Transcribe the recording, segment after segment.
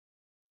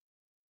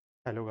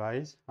Hello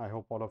guys, I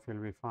hope all of you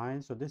will be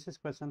fine. So this is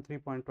question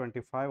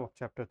 3.25 of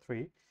chapter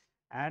 3,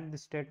 and the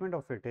statement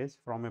of it is,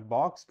 from a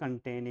box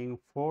containing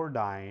 4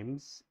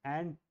 dimes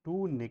and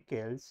 2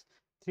 nickels,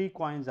 3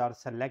 coins are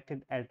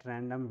selected at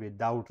random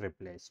without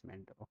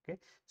replacement. Okay,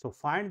 so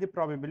find the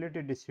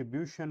probability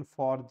distribution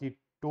for the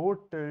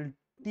total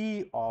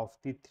T of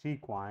the 3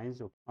 coins,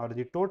 or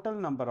the total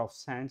number of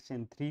cents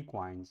in 3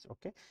 coins.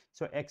 Okay,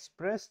 so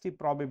express the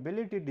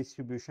probability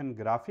distribution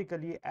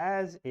graphically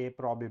as a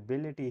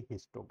probability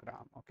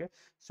histogram. Okay,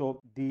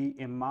 so the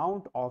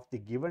amount of the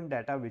given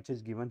data which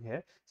is given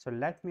here, so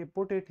let me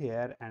put it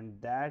here,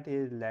 and that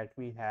is, let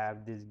me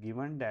have this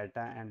given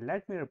data and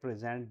let me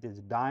represent this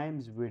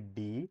dimes with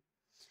D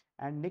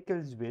and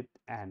nickels with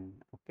N.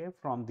 Okay,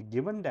 from the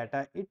given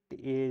data it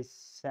is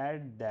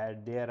said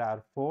that there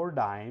are 4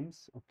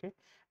 dimes. Okay,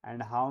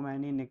 and how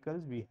many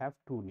nickels? We have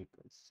 2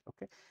 nickels.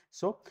 Okay,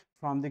 so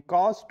from the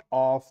cost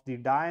of the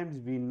dimes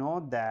we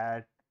know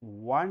that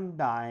 1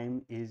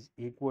 dime is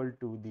equal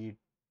to the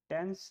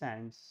 10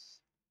 cents.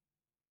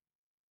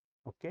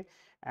 Okay,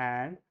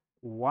 and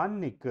 1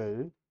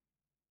 nickel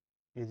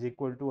is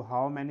equal to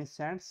how many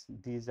cents?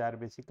 These are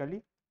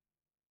basically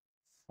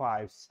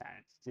 5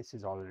 cents. This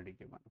is already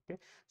given. Okay,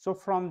 so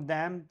from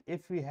them,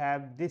 if we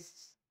have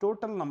this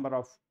total number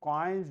of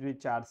coins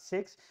which are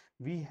 6,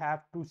 we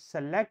have to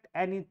select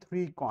any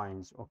 3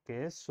 coins.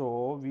 Okay,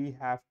 so we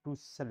have to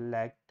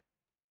select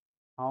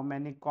how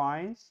many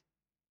coins?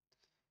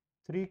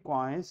 3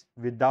 coins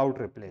without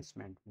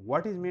replacement.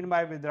 What is mean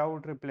by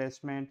without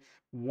replacement?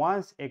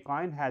 Once a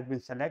coin has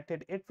been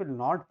selected, it will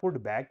not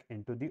put back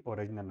into the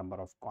original number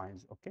of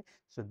coins. Okay,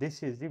 so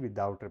this is the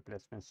without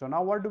replacement. So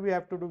now what do we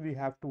have to do? We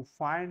have to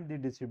find the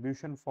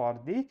distribution for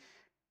the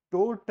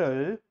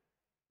total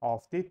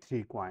of the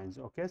 3 coins.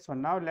 Okay, so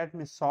now let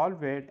me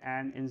solve it,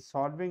 and in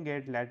solving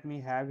it, let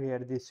me have here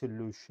the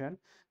solution.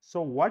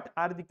 So what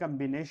are the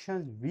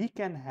combinations we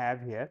can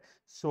have here?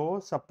 So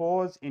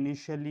suppose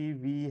initially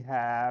we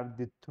have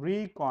the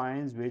 3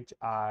 coins which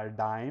are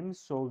dimes,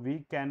 so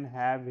we can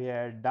have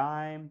here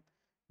dime,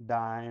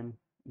 dime,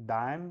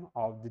 dime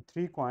of the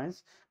 3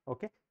 coins.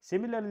 Okay,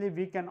 similarly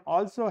we can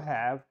also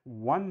have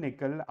 1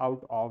 nickel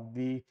out of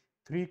the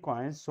 3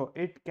 coins, so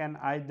it can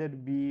either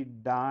be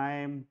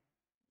dime,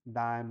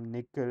 dime,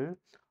 nickel,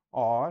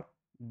 or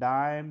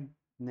dime,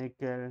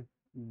 nickel,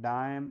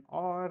 dime,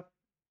 or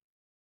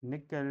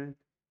nickel,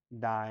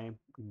 dime,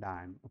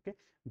 dime. Okay,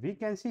 we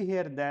can see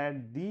here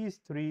that these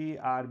 3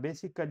 are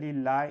basically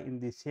lie in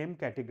the same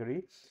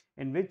category,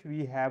 in which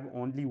we have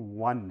only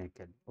 1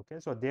 nickel. Okay,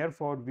 so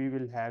therefore we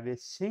will have a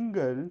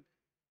single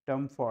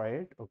term for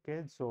it.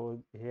 Okay,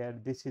 so here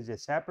this is a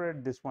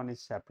separate, this one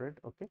is separate.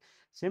 Okay,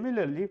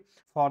 similarly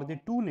for the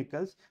 2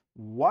 nickels,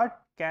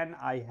 what can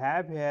I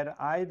have here?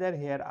 Either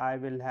here I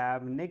will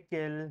have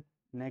nickel,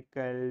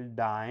 nickel,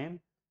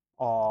 dime,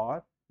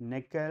 or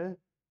nickel,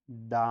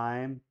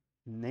 dime,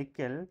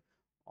 nickel,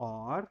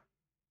 or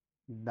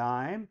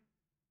dime,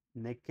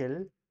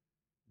 nickel,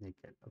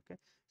 nickel. Okay,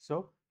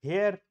 so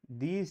here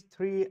these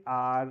 3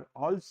 are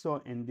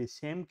also in the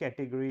same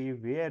category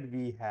where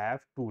we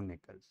have 2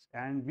 nickels,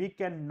 and we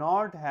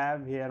cannot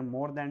have here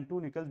more than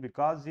 2 nickels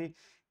because the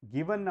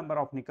given number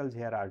of nickels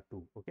here are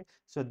 2. Okay,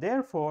 so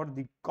therefore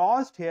the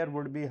cost here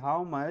would be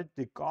how much?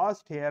 The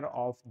cost here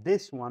of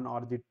this one,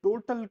 or the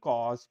total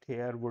cost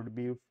here would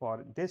be,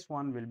 for this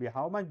one will be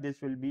how much?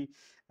 This will be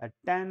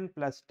 10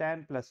 plus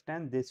 10 plus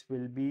 10, this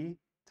will be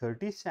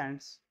 30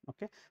 cents.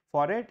 Okay,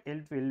 for it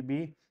will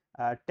be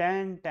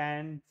 10,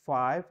 10,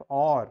 5,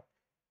 or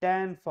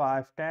 10,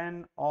 5,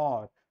 10,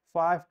 or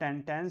 5,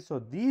 10, 10. So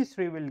these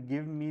 3 will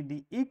give me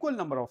the equal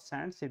number of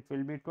cents. It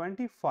will be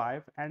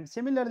 25. And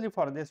similarly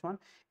for this one,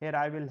 here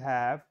I will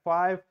have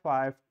 5,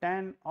 5,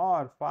 10,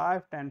 or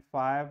 5, 10,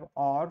 5,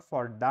 or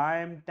for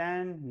dime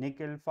 10,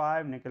 nickel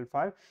 5, nickel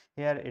 5,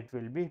 here it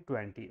will be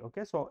 20.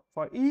 Okay, so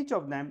for each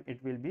of them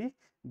it will be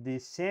the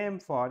same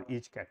for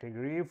each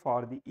category,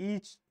 for the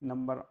each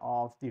number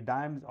of the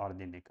dimes or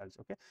the nickels.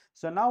 Okay,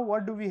 so now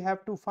what do we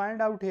have to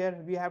find out here?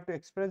 We have to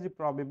express the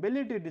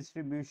probability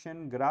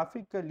distribution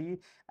graphically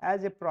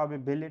as a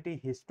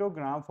probability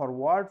histogram. For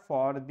what?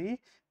 For the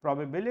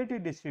probability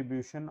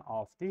distribution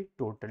of the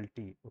total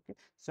T. Okay,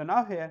 so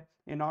now here,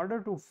 in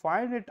order to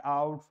find it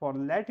out, for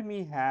let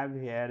me have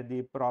here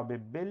the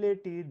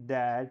probability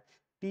that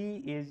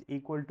T is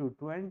equal to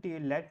 20.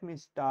 Let me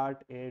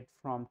start it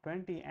from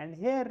 20, and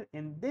here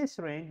in this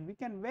range we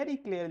can very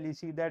clearly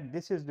see that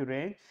this is the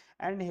range,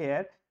 and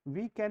here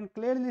we can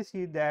clearly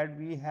see that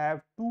we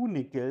have 2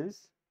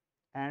 nickels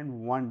and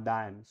 1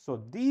 dime.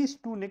 So these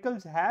 2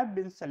 nickels have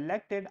been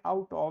selected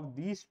out of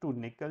these 2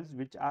 nickels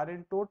which are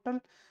in total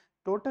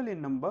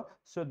in number.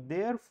 So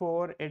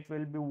therefore it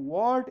will be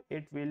what?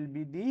 It will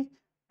be the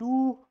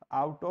 2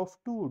 out of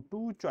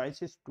 2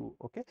 choices 2.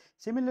 Okay,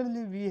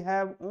 similarly we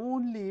have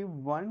only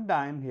 1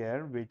 dime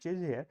here, which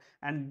is here,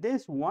 and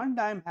this 1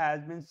 dime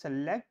has been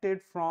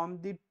selected from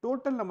the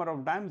total number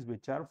of dimes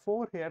which are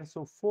 4 here.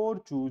 So 4,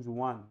 choose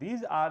 1.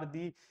 These are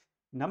the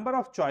number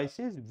of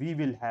choices we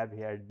will have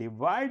here,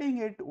 dividing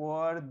it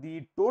over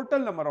the total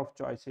number of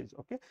choices.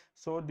 Okay,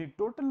 so the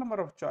total number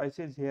of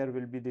choices here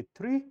will be the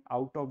 3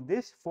 out of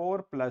this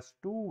 4 plus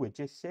 2, which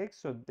is 6.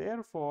 So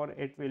therefore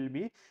it will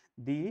be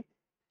the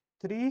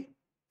 3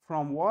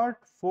 from what,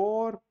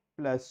 4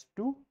 plus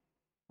 2.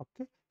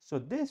 Okay, so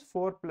this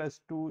 4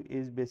 plus 2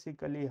 is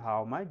basically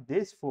how much?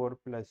 This 4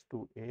 plus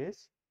 2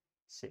 is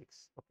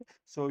 6. Okay,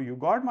 so you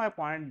got my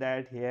point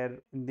that here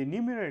in the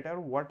numerator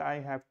what I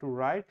have to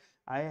write?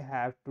 I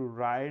have to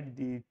write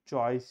the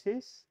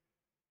choices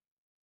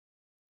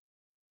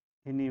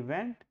in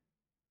event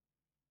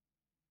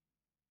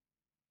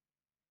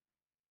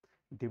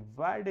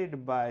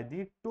divided by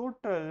the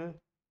total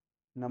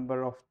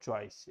number of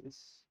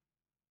choices.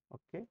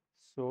 Okay,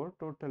 so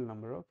total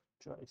number of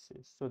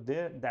choices. So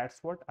there, that's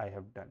what I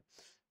have done.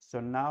 So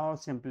now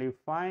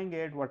simplifying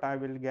it, what I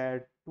will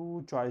get,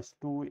 2 choice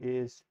 2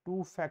 is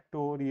 2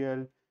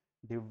 factorial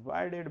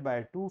divided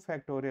by 2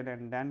 factorial,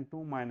 and then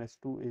 2 minus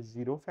 2 is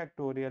 0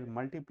 factorial,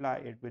 multiply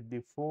it with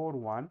the 4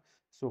 1.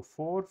 So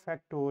 4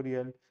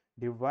 factorial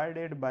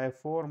divided by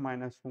 4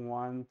 minus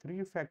 1,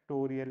 3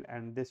 factorial,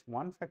 and this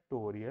 1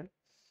 factorial.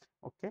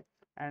 Okay,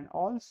 and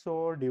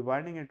also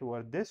dividing it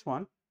over this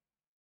one,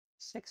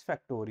 6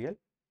 factorial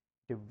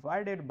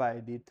divided by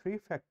the 3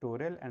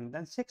 factorial, and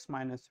then 6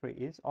 minus 3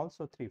 is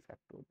also 3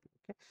 factorial.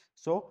 Okay,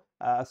 so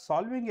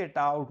solving it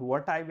out,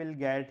 what I will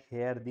get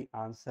here, the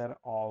answer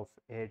of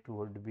it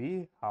would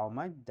be how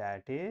much?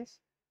 That is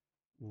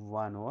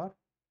 1 over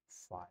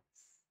 5.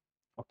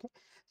 Okay,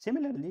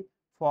 similarly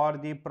for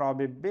the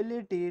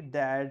probability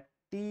that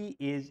t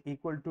is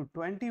equal to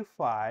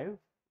 25,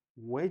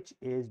 which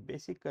is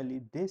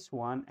basically this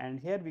one, and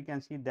here we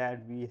can see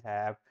that we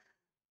have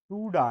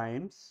 2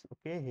 dimes,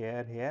 okay,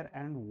 here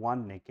and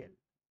 1 nickel.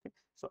 Okay,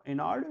 so in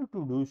order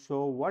to do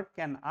so, what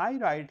can I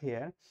write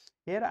here?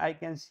 Here I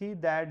can see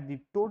that the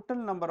total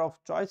number of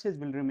choices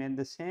will remain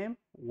the same,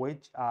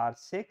 which are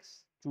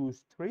 6,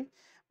 choose 3,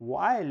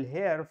 while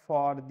here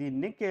for the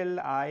nickel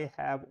I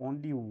have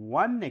only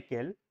 1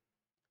 nickel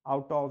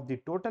out of the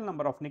total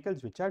number of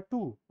nickels, which are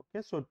 2.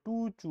 Okay, so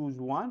 2, choose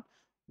 1,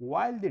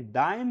 while the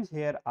dimes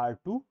here are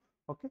 2.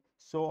 Okay,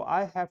 so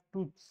I have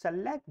to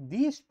select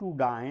these 2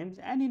 dimes,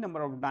 any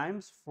number of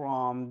dimes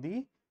from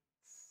the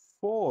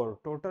 4,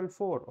 total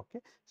 4.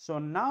 Okay, so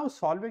now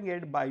solving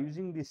it by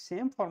using the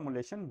same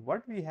formulation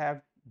what we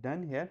have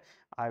done here,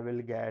 I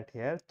will get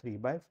here 3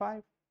 by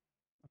 5.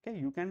 Okay,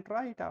 you can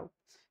try it out.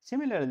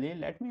 Similarly,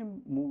 let me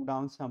move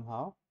down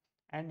somehow,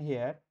 and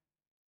here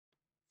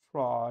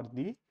for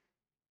the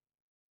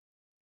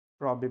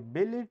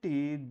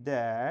probability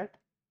that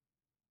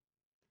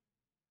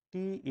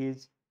t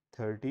is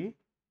 30,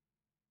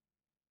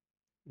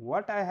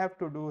 what I have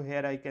to do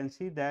here, I can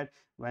see that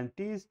when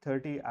t is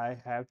 30 I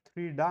have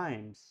 3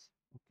 dimes,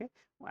 okay,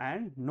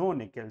 and no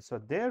nickel. So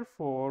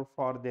therefore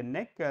for the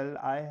nickel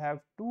I have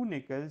 2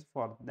 nickels,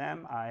 for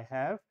them I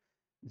have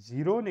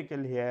 0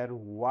 nickel here,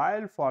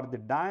 while for the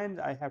dimes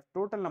I have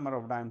total number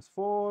of dimes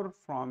 4,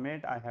 from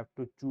it I have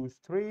to choose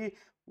 3,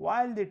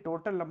 while the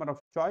total number of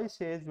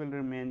choices will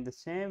remain the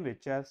same,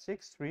 which are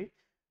 6 3.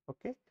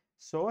 Okay,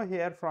 so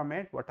here from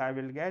it what I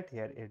will get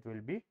here, it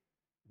will be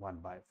 1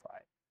 by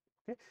 5.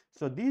 Okay,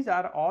 so these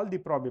are all the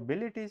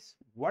probabilities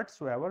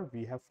whatsoever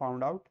we have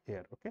found out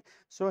here. Okay,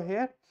 so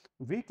here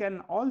we can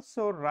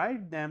also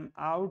write them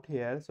out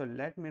here. So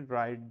let me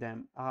write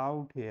them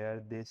out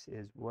here. This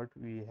is what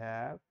we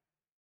have,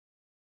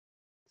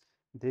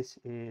 this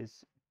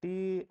is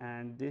t,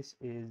 and this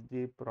is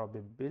the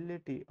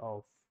probability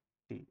of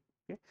t.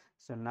 Okay,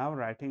 so now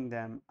writing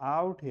them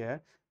out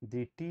here,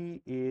 the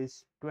t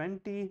is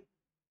 20,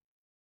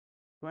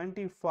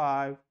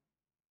 25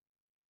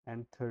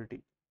 and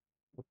 30.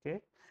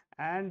 Okay,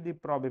 and the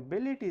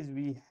probabilities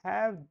we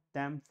have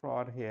them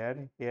for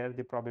here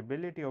the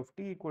probability of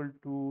t equal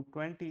to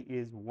 20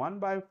 is 1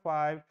 by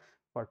 5,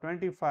 for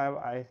 25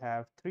 I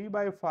have 3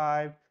 by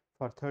 5,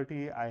 for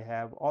 30 I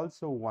have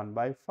also 1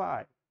 by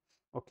 5.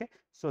 Okay,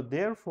 so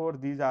therefore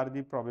these are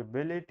the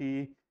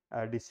probability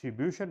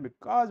distribution,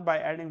 because by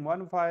adding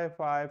 1 by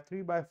 5,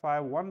 3 by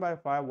 5, 1 by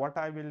 5, what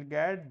I will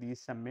get, the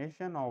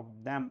summation of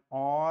them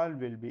all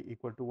will be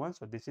equal to 1.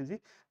 So this is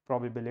the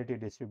probability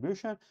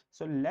distribution.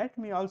 So let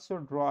me also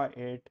draw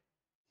it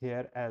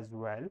here as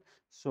well.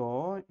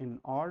 So in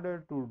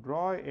order to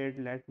draw it,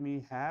 let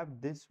me have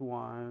this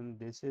one,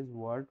 this is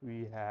what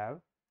we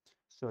have.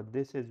 So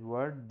this is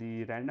what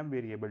the random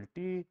variable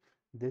t,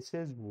 this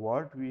is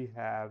what we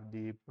have,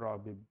 the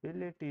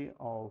probability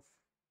of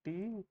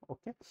t.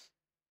 Okay,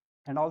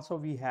 and also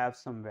we have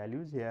some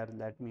values here.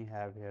 Let me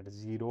have here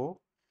 0,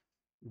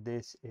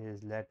 this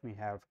is, let me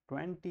have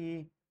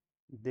 20,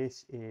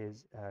 this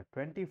is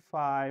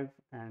 25,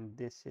 and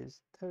this is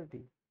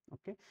 30.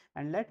 Okay,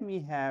 and let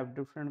me have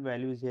different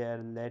values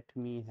here. Let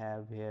me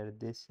have here,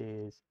 this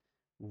is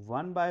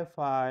 1 by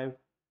 5,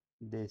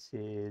 this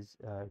is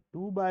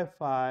 2 by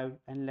 5,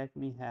 and let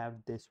me have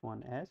this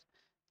one as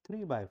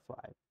 3 by 5.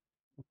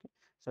 Okay,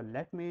 so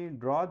let me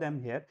draw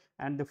them here,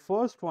 and the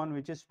first one,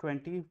 which is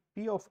 20,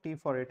 p of t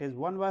for it is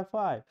 1 by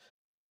 5.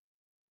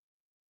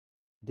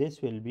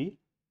 this will be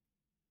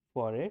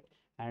for it,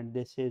 and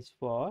this is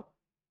for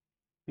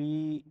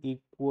p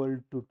equal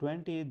to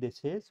 20,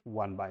 this is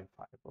 1 by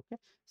 5. Okay.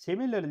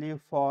 Similarly,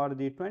 for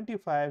the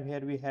 25,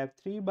 here we have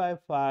 3 by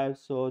 5,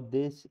 so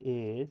this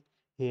is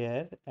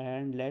here,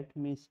 and let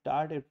me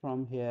start it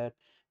from here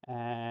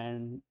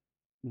and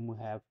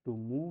have to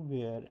move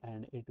here,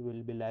 and it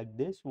will be like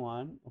this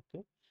one.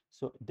 Okay.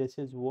 So this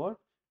is what,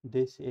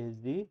 this is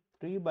the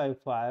 3 by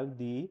 5,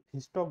 the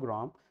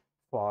histogram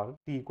for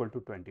t equal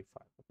to 25.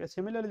 Okay.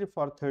 Similarly,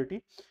 for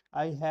 30,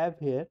 I have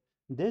here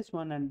this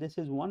one, and this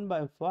is 1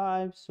 by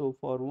 5. So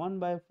for 1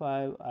 by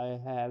 5, I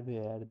have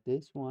here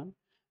this one,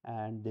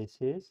 and this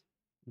is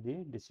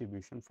the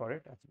distribution for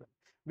it as well.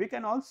 We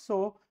can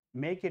also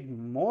make it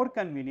more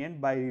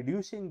convenient by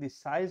reducing the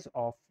size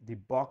of the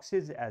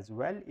boxes as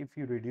well. If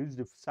you reduce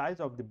the size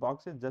of the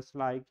boxes, just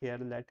like here,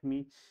 let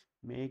me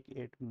make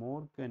it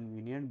more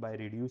convenient by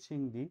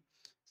reducing the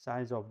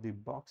size of the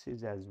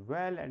boxes as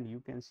well, and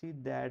you can see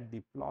that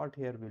the plot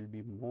here will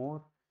be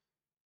more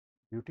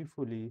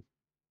beautifully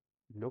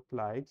look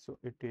like. So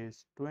it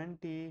is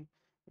 20,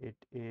 it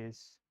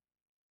is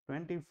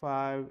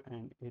 25,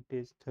 and it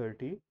is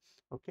 30.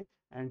 Okay.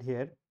 And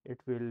here it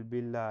will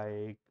be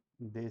like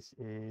this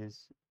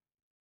is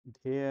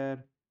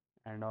here,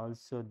 and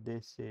also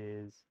this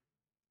is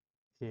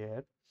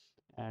here,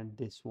 and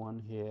this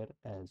one here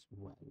as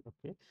well.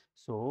 Okay.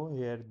 So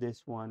here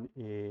this one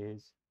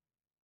is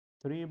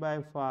 3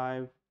 by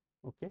 5.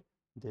 Okay.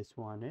 This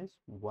one is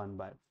 1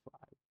 by 5.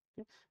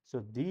 Okay.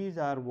 So these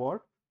are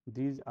what,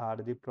 these are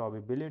the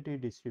probability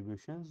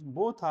distributions.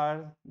 Both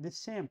are the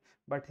same,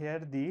 but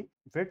here the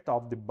width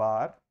of the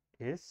bar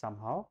is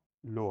somehow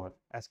lower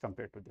as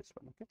compared to this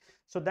one. Okay.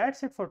 So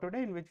that's it for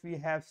today, in which we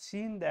have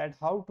seen that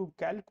how to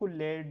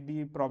calculate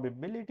the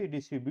probability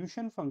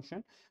distribution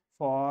function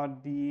for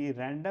the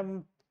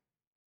random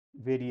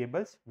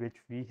variables which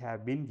we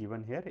have been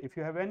given here. If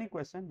you have any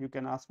question, you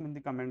can ask me in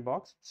the comment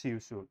box. See you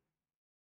soon.